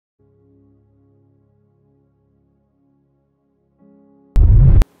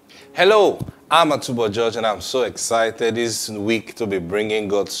Hello, I'm Atubo George, and I'm so excited this week to be bringing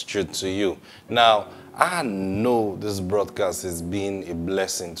God's truth to you. Now, I know this broadcast has been a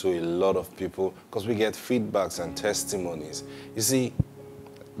blessing to a lot of people because we get feedbacks and testimonies. You see,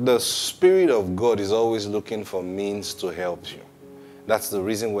 the Spirit of God is always looking for means to help you. That's the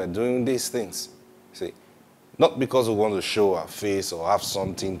reason we're doing these things. See, not because we want to show our face or have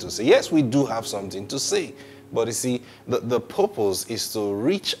something to say. Yes, we do have something to say. But you see, the purpose is to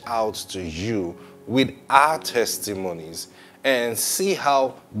reach out to you with our testimonies and see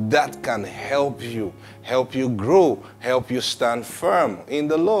how that can help you grow, help you stand firm in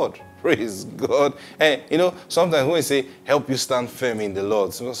the Lord. Praise God. And sometimes when we say help you stand firm in the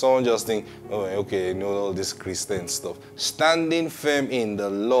Lord, someone just think, oh, okay, all this Christian stuff. Standing firm in the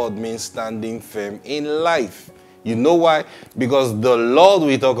Lord means standing firm in life. You know why? Because the Lord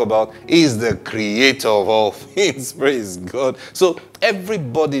we talk about is the creator of all things. Praise God. So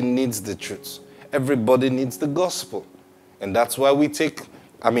everybody needs the truth. Everybody needs the gospel. And that's why we take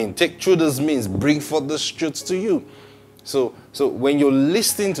through this means, bring forth this truth to you. So when you're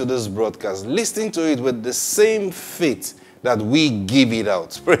listening to this broadcast, listen to it with the same faith that we give it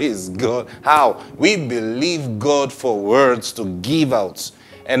out. Praise God. How? We believe God for words to give out.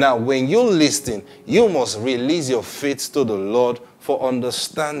 And now when you listen, you must release your faith to the Lord for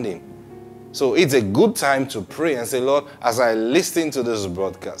understanding. So it's a good time to pray and say, Lord, as I listen to this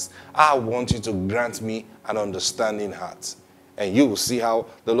broadcast, I want you to grant me an understanding heart. And you will see how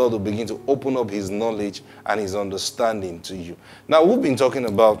the Lord will begin to open up his knowledge and his understanding to you. Now, we've been talking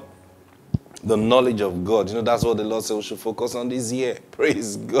about the knowledge of God. That's what the Lord said we should focus on this year.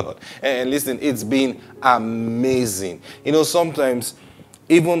 Praise God. And listen, it's been amazing. Sometimes,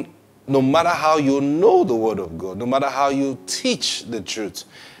 even no matter how you know the word of God, no matter how you teach the truth,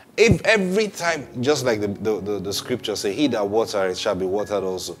 if every time, just like the scripture say, he that watereth shall be watered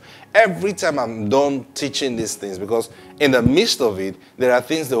also. Every time I'm done teaching these things, because in the midst of it, there are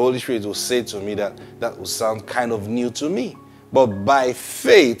things the Holy Spirit will say to me that will sound kind of new to me. But by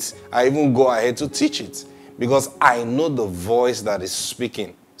faith, I even go ahead to teach it, because I know the voice that is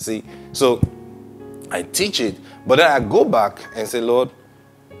speaking. See, so I teach it, but then I go back and say, Lord,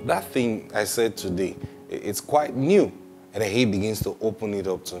 that thing I said today, it's quite new. And then he begins to open it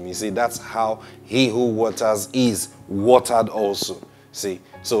up to me. See, that's how he who waters is watered also. See,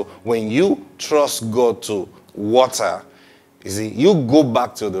 so when you trust God to water, you see, you go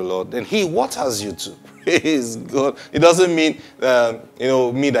back to the Lord, then he waters you too. Praise God. It doesn't mean,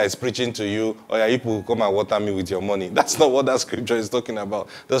 me that is preaching to you, or yeah, people come and water me with your money. That's not what that scripture is talking about.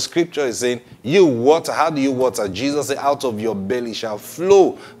 The scripture is saying, you water. How do you water? Jesus said, out of your belly shall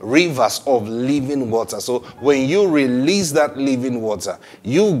flow rivers of living water. So when you release that living water,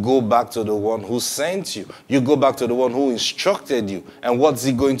 you go back to the one who sent you. You go back to the one who instructed you. And what's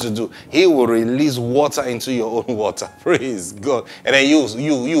he going to do? He will release water into your own water. Praise God. And then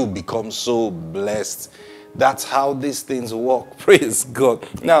you become so blessed. That's how these things work. Praise God.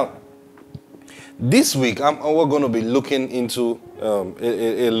 Now, this week, we're going to be looking into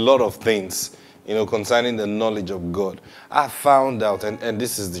a lot of things, concerning the knowledge of God. I found out, and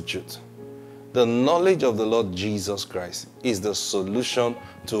this is the truth, the knowledge of the Lord Jesus Christ is the solution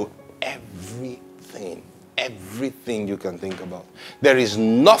to everything you can think about. There is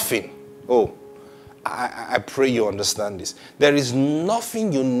nothing, I pray you understand this. There is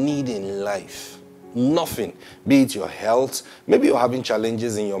nothing you need in life. Nothing. Be it your health. Maybe you're having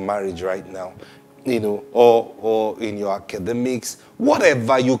challenges in your marriage right now, or in your academics.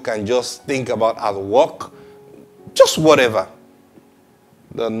 Whatever you can just think about at work. Just whatever.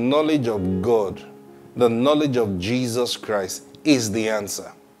 The knowledge of God, the knowledge of Jesus Christ is the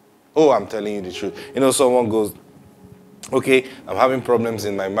answer. Oh, I'm telling you the truth. Someone goes, okay, I'm having problems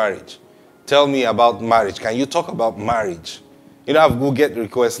in my marriage. Tell me about marriage. Can you talk about marriage? I will get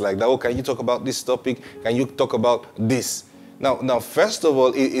requests like that. Oh, can you talk about this topic? Can you talk about this? Now, first of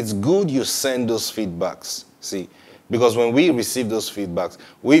all, it's good you send those feedbacks. See, because when we receive those feedbacks,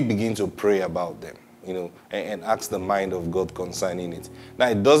 we begin to pray about them, and ask the mind of God concerning it. Now,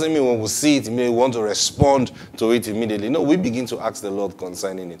 it doesn't mean when we see it, we want to respond to it immediately. No, we begin to ask the Lord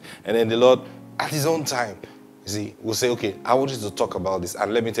concerning it. And then the Lord, at his own time, we'll say, okay, I want you to talk about this.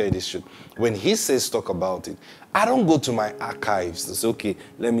 And let me tell you this truth. When he says talk about it, I don't go to my archives to say, okay,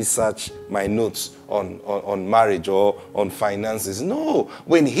 let me search my notes on marriage or on finances. No.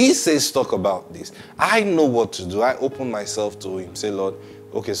 When he says talk about this, I know what to do. I open myself to him. Say, Lord,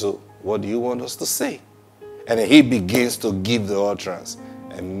 okay, so what do you want us to say? And then he begins to give the utterance.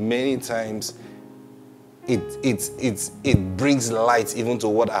 And many times, it brings light even to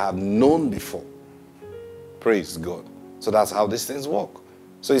what I have known before. Praise God. So that's how these things work.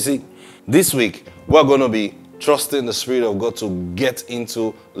 So you see, this week, we're going to be trusting the Spirit of God to get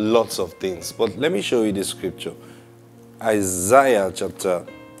into lots of things. But let me show you this scripture. Isaiah chapter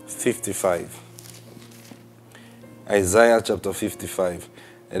 55. Isaiah chapter 55.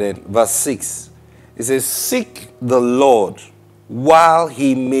 And then verse 6. It says, seek the Lord while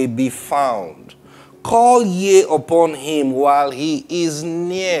he may be found. Call ye upon him while he is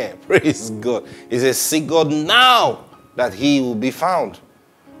near. Praise God. It says, seek God now that he will be found.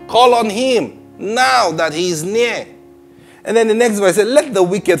 Call on him now that he is near. And then the next verse said, let the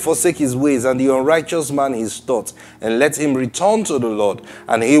wicked forsake his ways and the unrighteous man his thoughts, and let him return to the Lord,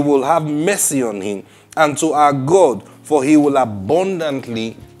 and he will have mercy on him, and to our God, for he will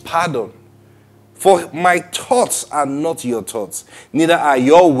abundantly pardon. For my thoughts are not your thoughts, neither are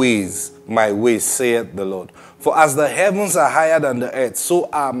your ways my ways, saith the Lord. For as the heavens are higher than the earth, so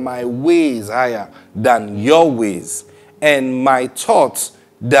are my ways higher than your ways, and my thoughts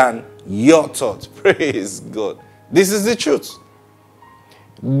than your thoughts. Praise God. This is the truth.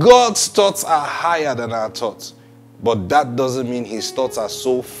 God's thoughts are higher than our thoughts. But that doesn't mean his thoughts are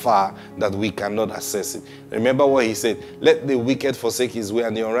so far that we cannot access it. Remember what he said. Let the wicked forsake his way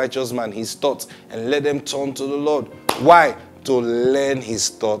and the unrighteous man his thoughts, and let them turn to the Lord. Why? To learn his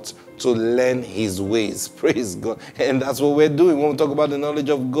thoughts, to learn his ways. Praise God. And that's what we're doing when we talk about the knowledge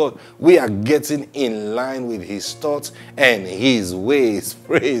of God. We are getting in line with his thoughts and his ways.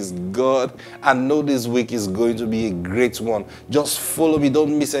 Praise God. I know this week is going to be a great one. Just follow me.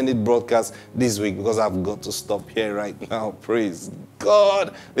 Don't miss any broadcast this week, because I've got to stop here right now. Praise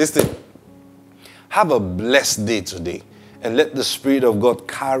God. Listen, have a blessed day today. And let the Spirit of God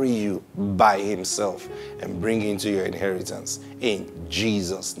carry you by himself and bring you into your inheritance. In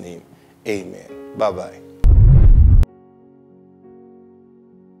Jesus' name, amen. Bye-bye.